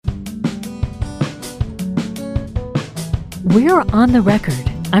We're on the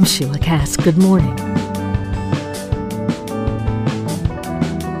record. I'm Sheila Cass. Good morning.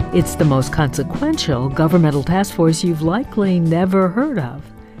 It's the most consequential governmental task force you've likely never heard of.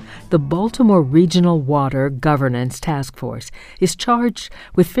 The Baltimore Regional Water Governance Task Force is charged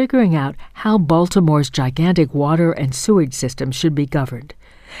with figuring out how Baltimore's gigantic water and sewage system should be governed.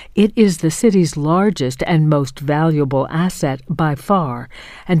 It is the city's largest and most valuable asset by far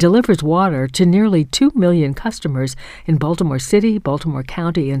and delivers water to nearly 2 million customers in Baltimore City, Baltimore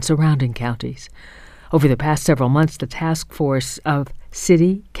County, and surrounding counties. Over the past several months, the task force of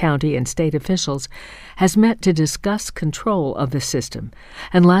city, county, and state officials has met to discuss control of the system.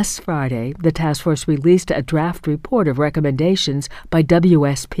 And last Friday, the task force released a draft report of recommendations by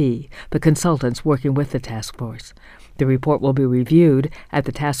WSP, the consultants working with the task force. The report will be reviewed at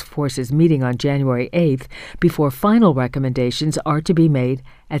the task force's meeting on January 8th before final recommendations are to be made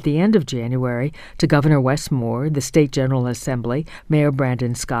at the end of January to Governor Wes Moore, the State General Assembly, Mayor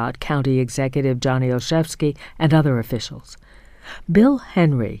Brandon Scott, County Executive Johnny Olszewski, and other officials. Bill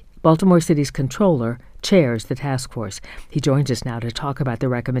Henry, Baltimore City's controller, chairs the task force. He joins us now to talk about the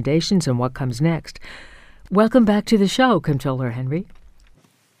recommendations and what comes next. Welcome back to the show, Comptroller Henry.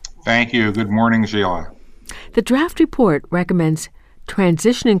 Thank you. Good morning, Sheila. The draft report recommends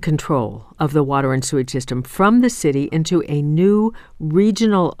transitioning control of the water and sewage system from the city into a new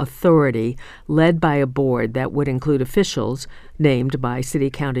regional authority led by a board that would include officials named by city,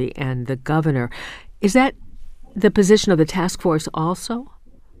 county, and the governor. Is that the position of the task force also?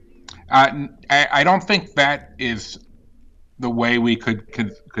 I don't think that is the way we could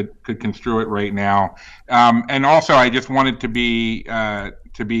construe it right now. And also, I just wanted to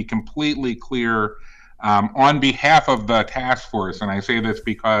be completely clear. On behalf of the task force, and I say this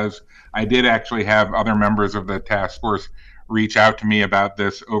because I did actually have other members of the task force reach out to me about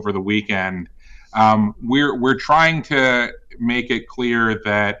this over the weekend. We're trying to make it clear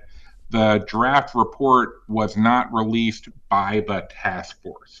that the draft report was not released by the task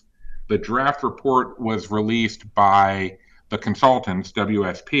force. The draft report was released by the consultants,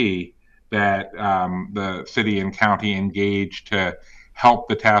 WSP, that the city and county engaged to help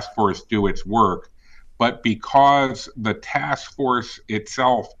the task force do its work. But because the task force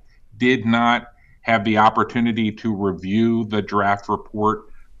itself did not have the opportunity to review the draft report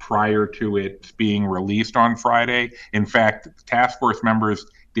prior to it being released on Friday, in fact, task force members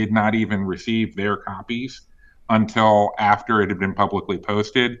did not even receive their copies until after it had been publicly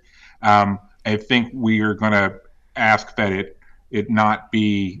posted. I think we are going to ask that it not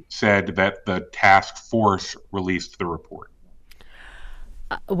be said that the task force released the report.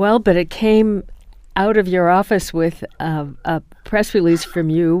 Well, but it came out of your office with a press release from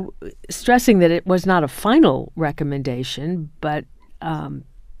you stressing that it was not a final recommendation, but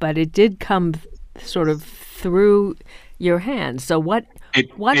it did come sort of through your hands. So what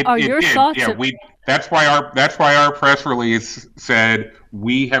are your thoughts? Yeah, that's why our press release said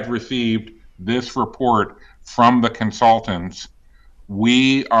we have received this report from the consultants.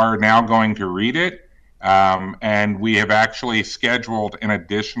 We are now going to read it, and we have actually scheduled an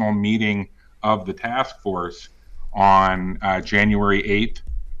additional meeting of the task force on January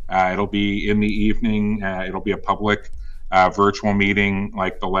 8th. It'll be in the evening. It'll be a public virtual meeting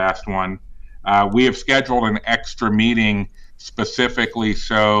like the last one. We have scheduled an extra meeting specifically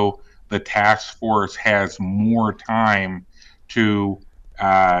so the task force has more time to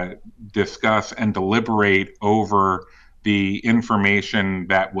discuss and deliberate over the information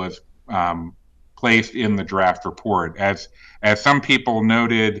that was placed in the draft report. As some people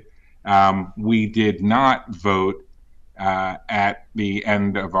noted, we did not vote at the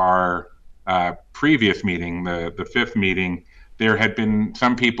end of our previous meeting, the fifth meeting. There had been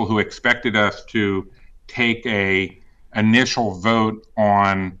some people who expected us to take a initial vote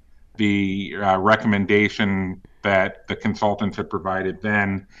on the recommendation that the consultants had provided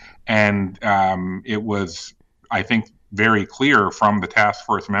then, and it was, I think, very clear from the task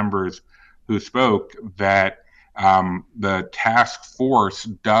force members who spoke that the task force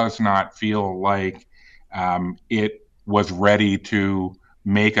does not feel like it was ready to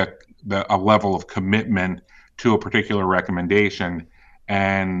make a level of commitment to a particular recommendation.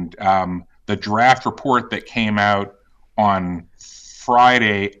 And the draft report that came out on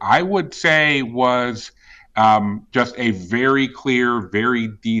Friday, I would say, was just a very clear, very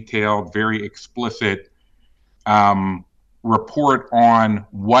detailed, very explicit report on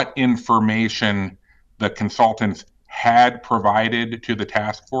what information the consultants had provided to the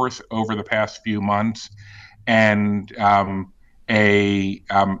task force over the past few months, and a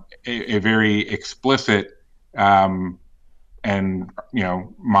very explicit and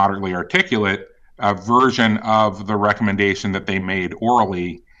moderately articulate version of the recommendation that they made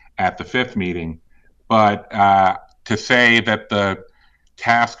orally at the fifth meeting. But to say that the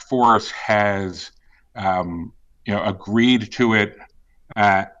task force has agreed to it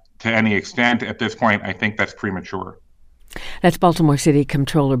to any extent at this point, I think that's premature. That's Baltimore City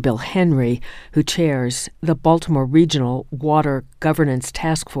Comptroller Bill Henry, who chairs the Baltimore Regional Water Governance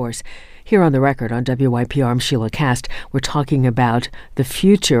Task Force. Here on the record on WYPR, I'm Sheila Cast. We're talking about the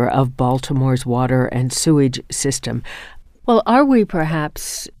future of Baltimore's water and sewage system. Well, are we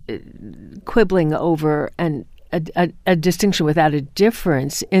perhaps quibbling over a distinction without a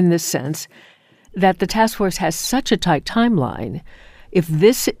difference in the sense that the task force has such a tight timeline? If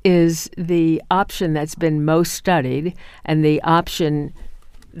this is the option that's been most studied and the option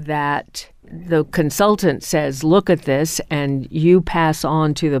that the consultant says, look at this, and you pass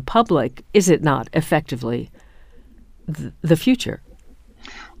on to the public, is it not effectively the future?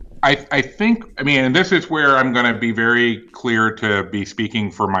 I think, and this is where I'm going to be very clear to be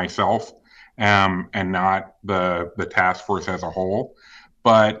speaking for myself and not the task force as a whole.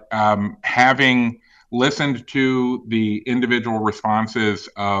 But having listened to the individual responses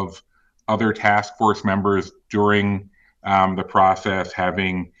of other task force members during the process,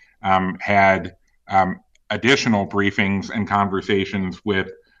 having had additional briefings and conversations with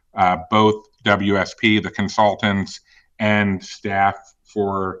both WSP, the consultants, and staff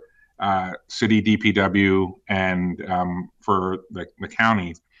for city DPW and for the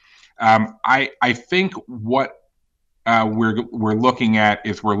county. I think what we're looking at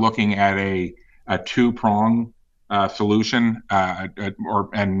is a two-prong solution,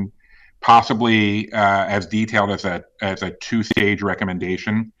 and possibly as detailed as a two-stage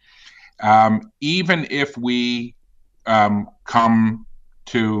recommendation. Even if we come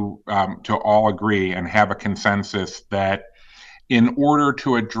to all agree and have a consensus that in order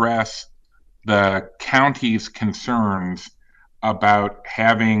to address the county's concerns about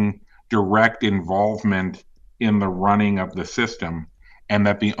having direct involvement in the running of the system, and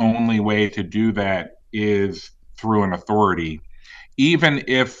that the only way to do that is through an authority. Even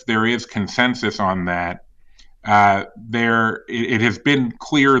if there is consensus on that, it has been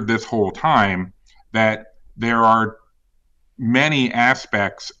clear this whole time that there are many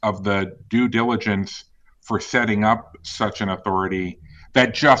aspects of the due diligence for setting up such an authority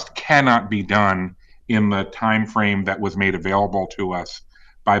that just cannot be done in the time frame that was made available to us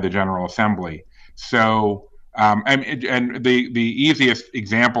by the General Assembly. So and the easiest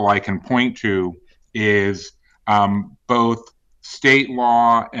example I can point to is both state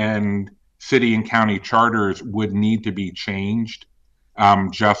law and city and county charters would need to be changed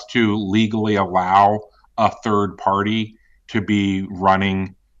just to legally allow a third party to be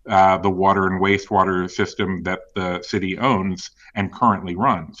running the water and wastewater system that the city owns and currently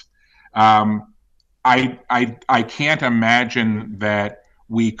runs. I can't imagine that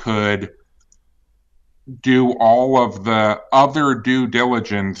we could do all of the other due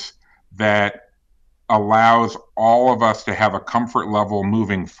diligence that allows all of us to have a comfort level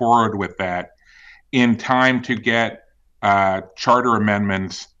moving forward with that in time to get charter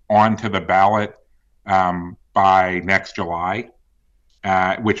amendments onto the ballot by next July,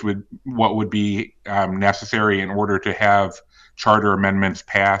 which would be necessary in order to have charter amendments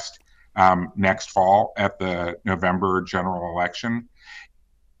passed next fall at the November general election.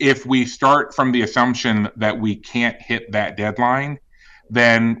 If we start from the assumption that we can't hit that deadline,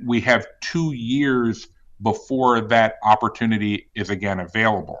 then we have 2 years before that opportunity is again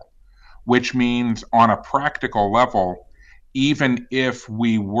available, which means on a practical level, even if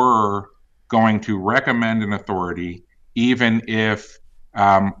we were going to recommend an authority, even if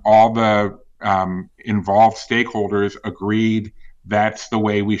all the involved stakeholders agreed that's the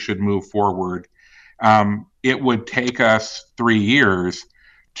way we should move forward, it would take us 3 years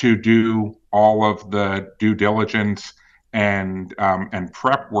to do all of the due diligence and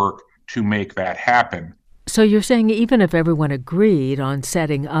prep work to make that happen. So you're saying even if everyone agreed on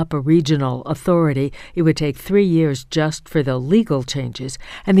setting up a regional authority, it would take 3 years just for the legal changes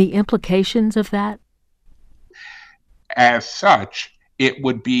and the implications of that? As such, it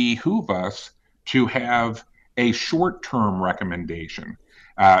would behoove us to have a short-term recommendation,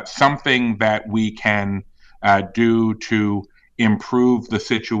 something that we can do to improve the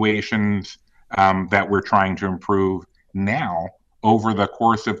situations that we're trying to improve now over the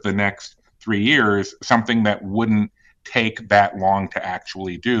course of the next 3 years, something that wouldn't take that long to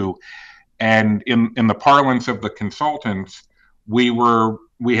actually do. And in the parlance of the consultants, we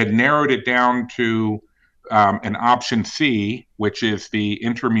had narrowed it down to an option C, which is the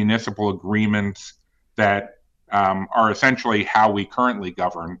intermunicipal agreements that are essentially how we currently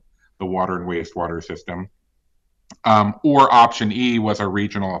govern the water and wastewater system. Or option E was a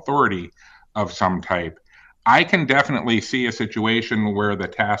regional authority of some type. I can definitely see a situation where the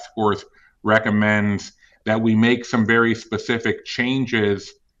task force recommends that we make some very specific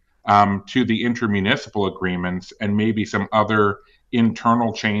changes to the intermunicipal agreements and maybe some other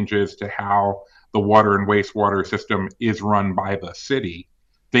internal changes to how the water and wastewater system is run by the city.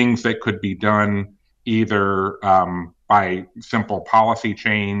 Things that could be done either by simple policy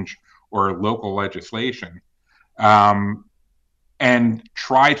change or local legislation, um, and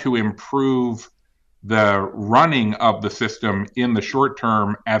try to improve the running of the system in the short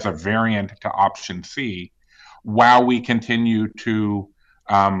term as a variant to option C, while we continue to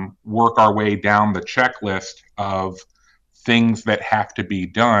work our way down the checklist of things that have to be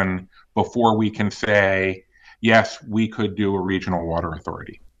done before we can say, yes, we could do a regional water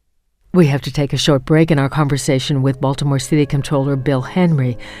authority. We have to take a short break in our conversation with Baltimore City Comptroller Bill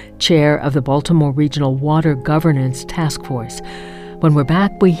Henry, chair of the Baltimore Regional Water Governance Task Force. When we're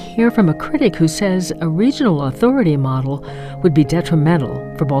back, we hear from a critic who says a regional authority model would be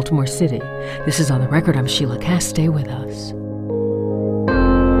detrimental for Baltimore City. This is On the Record. I'm Sheila Cass. Stay with us.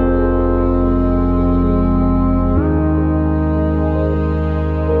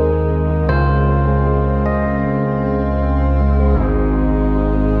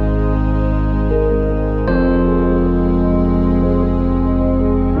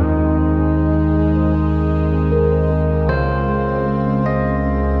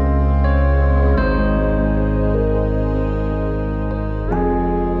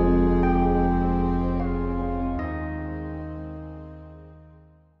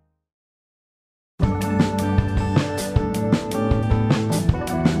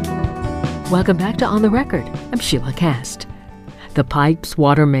 Welcome back to On the Record. I'm Sheila Cass. The pipes,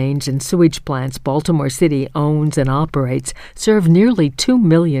 water mains, and sewage plants Baltimore City owns and operates serve nearly 2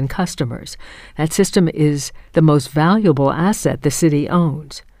 million customers. That system is the most valuable asset the city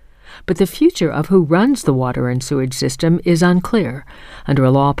owns. But the future of who runs the water and sewage system is unclear. Under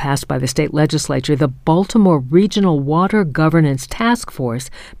a law passed by the state legislature, the Baltimore Regional Water Governance Task Force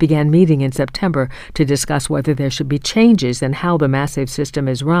began meeting in September to discuss whether there should be changes in how the massive system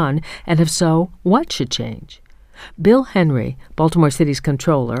is run, and if so, what should change. Bill Henry, Baltimore City's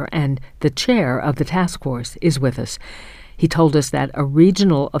comptroller and the chair of the task force, is with us. He told us that a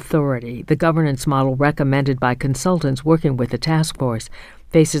regional authority, the governance model recommended by consultants working with the task force,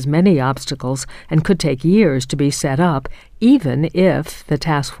 faces many obstacles and could take years to be set up, even if the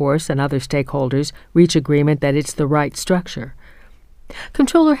task force and other stakeholders reach agreement that it's the right structure.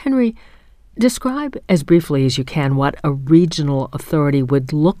 Comptroller Henry, describe as briefly as you can what a regional authority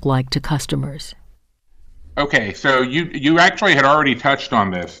would look like to customers. Okay, so you actually had already touched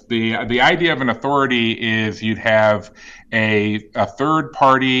on this. The idea of an authority is you'd have a third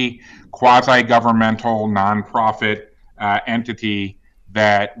party, quasi-governmental, nonprofit entity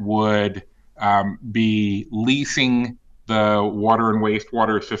that would be leasing the water and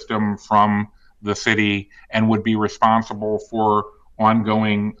wastewater system from the city and would be responsible for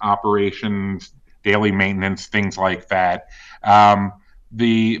ongoing operations, daily maintenance, things like that.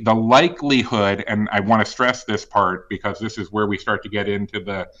 The likelihood, and I want to stress this part because this is where we start to get into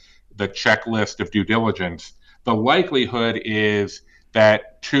the checklist of due diligence. The likelihood is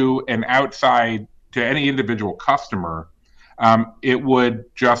that to any individual customer, it would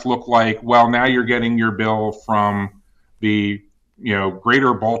just look like, well, now you're getting your bill from the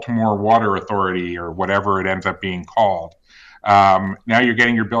Greater Baltimore Water Authority or whatever it ends up being called. Now you're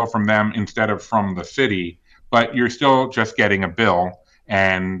getting your bill from them instead of from the city, but you're still just getting a bill.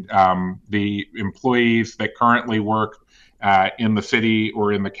 And the employees that currently work in the city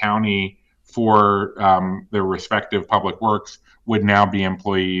or in the county for their respective public works would now be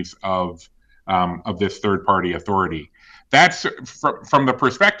employees of this third-party authority. That's from the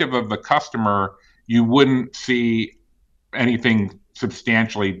perspective of the customer, you wouldn't see anything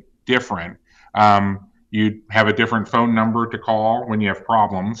substantially different. You'd have a different phone number to call when you have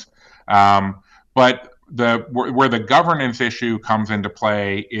problems. But where the governance issue comes into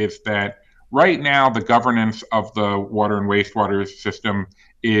play is that right now the governance of the water and wastewater system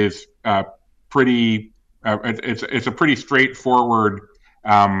is it's a pretty straightforward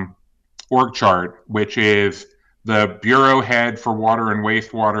org chart, which is the bureau head for water and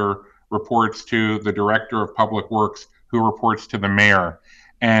wastewater reports to the director of public works, who reports to the mayor,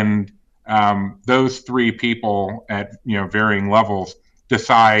 and those three people at varying levels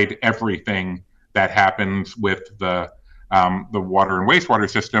decide everything that happens with the water and wastewater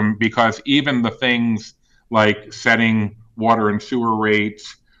system, because even the things like setting water and sewer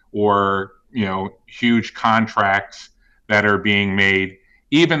rates or huge contracts that are being made,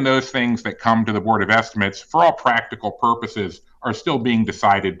 even those things that come to the Board of Estimates, for all practical purposes, are still being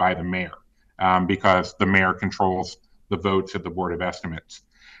decided by the mayor, because the mayor controls the votes at the Board of Estimates.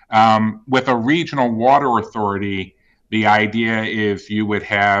 With a regional water authority, the idea is you would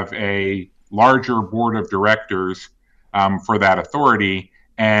have a larger board of directors for that authority,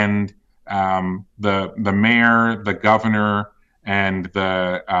 and the mayor, the governor, and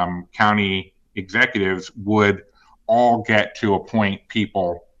the county executives would all get to appoint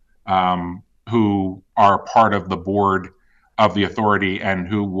people who are part of the board of the authority and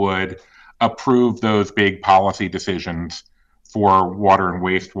who would approve those big policy decisions for water and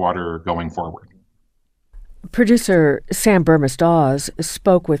wastewater going forward. Producer Sam Burmist-Dawes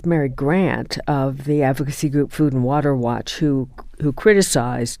spoke with Mary Grant of the advocacy group Food and Water Watch, who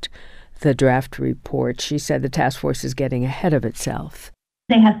criticized the draft report. She said the task force is getting ahead of itself.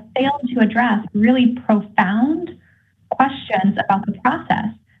 They have failed to address really profound questions about the process.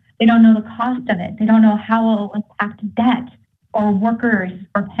 They don't know the cost of it. They don't know how it will impact debt or workers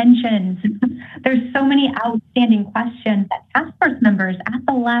or pensions. There's so many outstanding questions that task force members at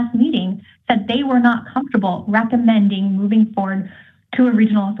the last meeting said they were not comfortable recommending moving forward to a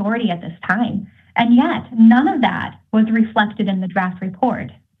regional authority at this time. And yet, none of that was reflected in the draft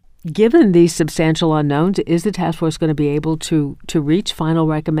report. Given these substantial unknowns, is the task force going to be able to reach final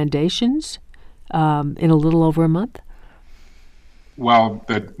recommendations in a little over a month? Well,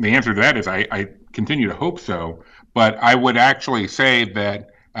 the answer to that is I continue to hope so. But I would actually say that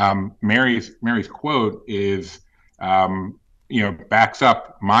Mary's quote is, backs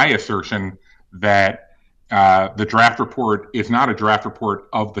up my assertion that the draft report is not a draft report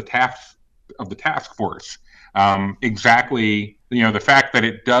of the task force. Exactly, the fact that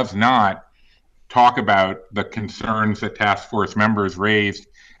it does not talk about the concerns that task force members raised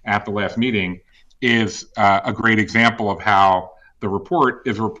at the last meeting is a great example of how the report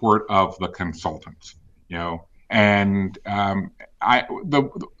is a report of the consultants. And the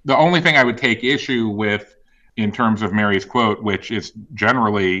only thing I would take issue with in terms of Mary's quote, which is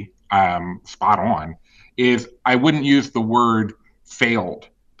generally spot on, is I wouldn't use the word failed,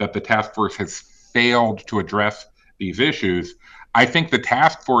 that the task force has failed to address these issues. I think the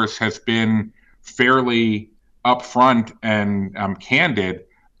task force has been fairly upfront and candid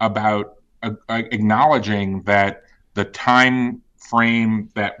about acknowledging that the time frame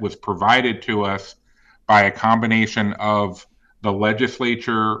that was provided to us by a combination of the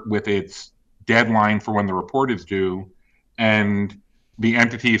legislature with its deadline for when the report is due and the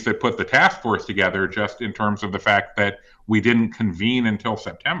entities that put the task force together, just in terms of the fact that we didn't convene until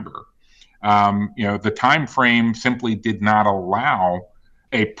September. The time frame simply did not allow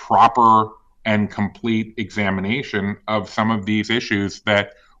a proper and complete examination of some of these issues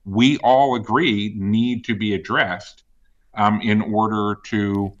that we all agree need to be addressed in order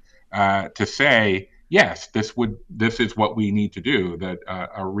to say, yes, this is what we need to do, that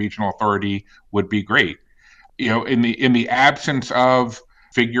a regional authority would be great. In the absence of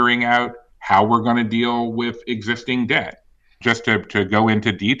figuring out how we're going to deal with existing debt, just to go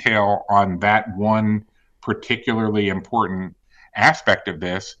into detail on that one particularly important aspect of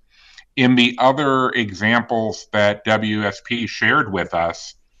this, in the other examples that WSP shared with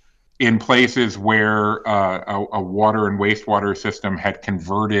us, in places where a water and wastewater system had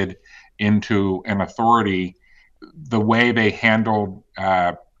converted into an authority, the way they handled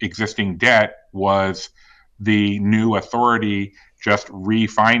existing debt was the new authority just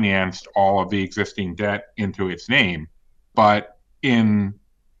refinanced all of the existing debt into its name. But in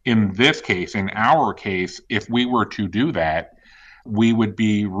this case, in our case, if we were to do that, we would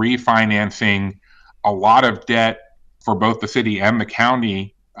be refinancing a lot of debt for both the city and the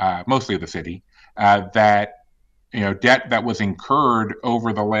county, mostly the city, debt that was incurred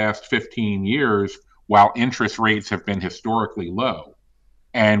over the last 15 years while interest rates have been historically low.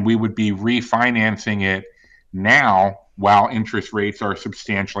 And we would be refinancing it now while interest rates are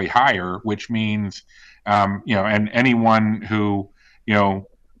substantially higher, which means, and anyone who,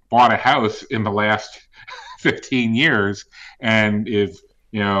 bought a house in the last 15 years and is,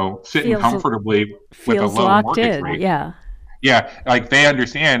 sitting comfortably with a low mortgage rate. Yeah, like they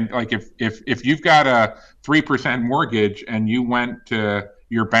understand, like if you've got a 3% mortgage and you went to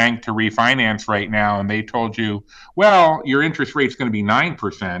your bank to refinance right now and they told you, well, your interest rate's going to be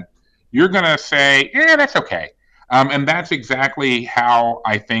 9%, you're going to say, yeah, that's okay. And that's exactly how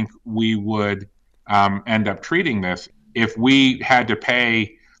I think we would end up treating this. If we had to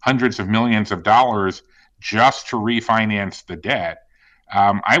pay hundreds of millions of dollars just to refinance the debt,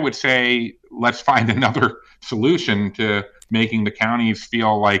 I would say let's find another solution to making the counties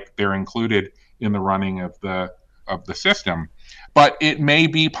feel like they're included in the running of the system. But it may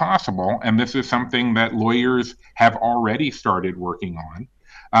be possible, and this is something that lawyers have already started working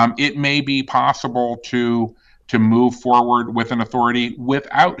on. It may be possible to move forward with an authority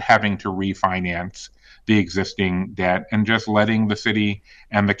without having to refinance the existing debt and just letting the city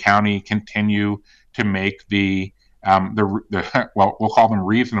and the county continue to make the well, we'll call them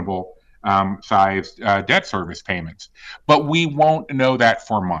reasonable sized debt service payments. But we won't know that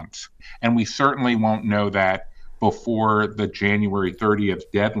for months, and we certainly won't know that before the January 30th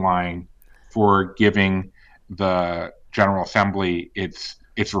deadline for giving the General Assembly its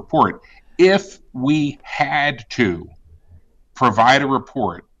report. If we had to provide a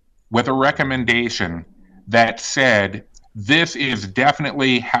report with a recommendation that said, this is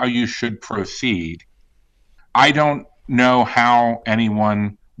definitely how you should proceed, I don't know how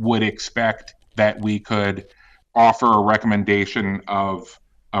anyone would expect that we could offer a recommendation of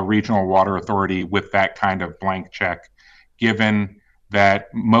a regional water authority with that kind of blank check, given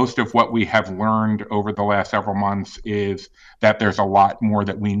that most of what we have learned over the last several months is that there's a lot more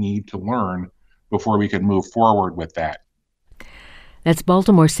that we need to learn before we could move forward with that. That's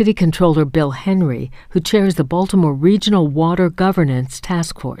Baltimore City Controller Bill Henry, who chairs the Baltimore Regional Water Governance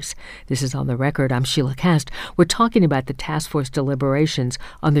Task Force. This is On the Record. I'm Sheila Cast. We're talking about the task force deliberations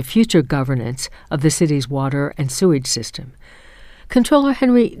on the future governance of the city's water and sewage system. Controller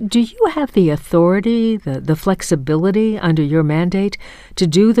Henry, do you have the authority, the flexibility under your mandate to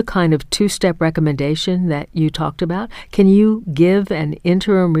do the kind of two-step recommendation that you talked about? Can you give an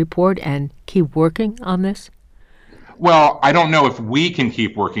interim report and keep working on this? Well, I don't know if we can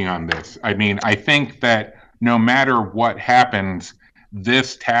keep working on this. I mean, I think that no matter what happens,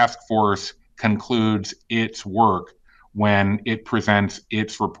 this task force concludes its work when it presents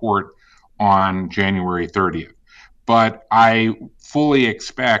its report on January 30th. But I fully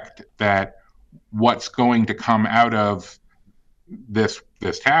expect that what's going to come out of this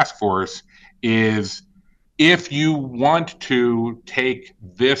task force is, if you want to take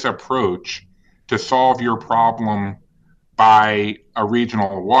this approach to solve your problem by a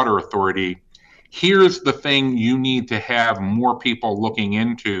regional water authority, here's the thing you need to have more people looking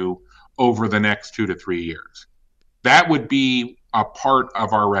into over the next 2 to 3 years. That would be a part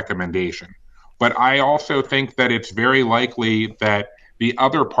of our recommendation. But I also think that it's very likely that the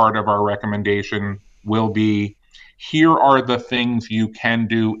other part of our recommendation will be, here are the things you can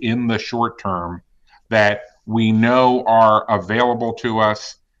do in the short term that we know are available to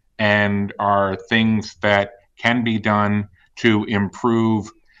us and are things that can be done to improve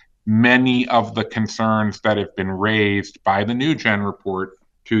many of the concerns that have been raised by the New Gen report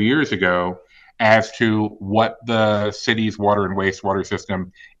 2 years ago as to what the city's water and wastewater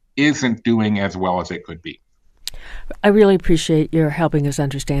system isn't doing as well as it could be. I really appreciate your helping us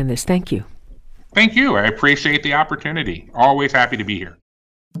understand this. Thank you. Thank you. I appreciate the opportunity. Always happy to be here.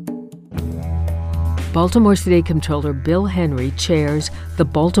 Baltimore City Controller Bill Henry chairs the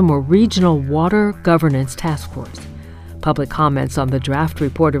Baltimore Regional Water Governance Task Force. Public comments on the draft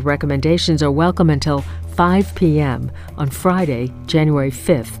report of recommendations are welcome until 5 p.m. on Friday, January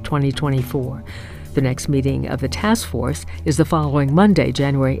 5th, 2024. The next meeting of the task force is the following Monday,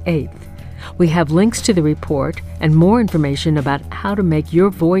 January 8th. We have links to the report and more information about how to make your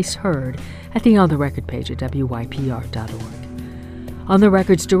voice heard at the On the Record page at wypr.org. On the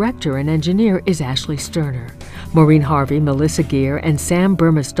Record's director and engineer is Ashley Sterner. Maureen Harvey, Melissa Gear, and Sam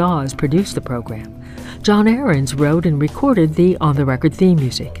Burmess-Dawes produced the program. John Ahrens wrote and recorded the On the Record theme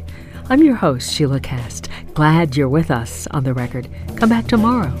music. I'm your host, Sheila Cast. Glad you're with us on the Record. Come back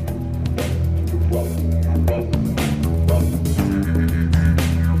tomorrow.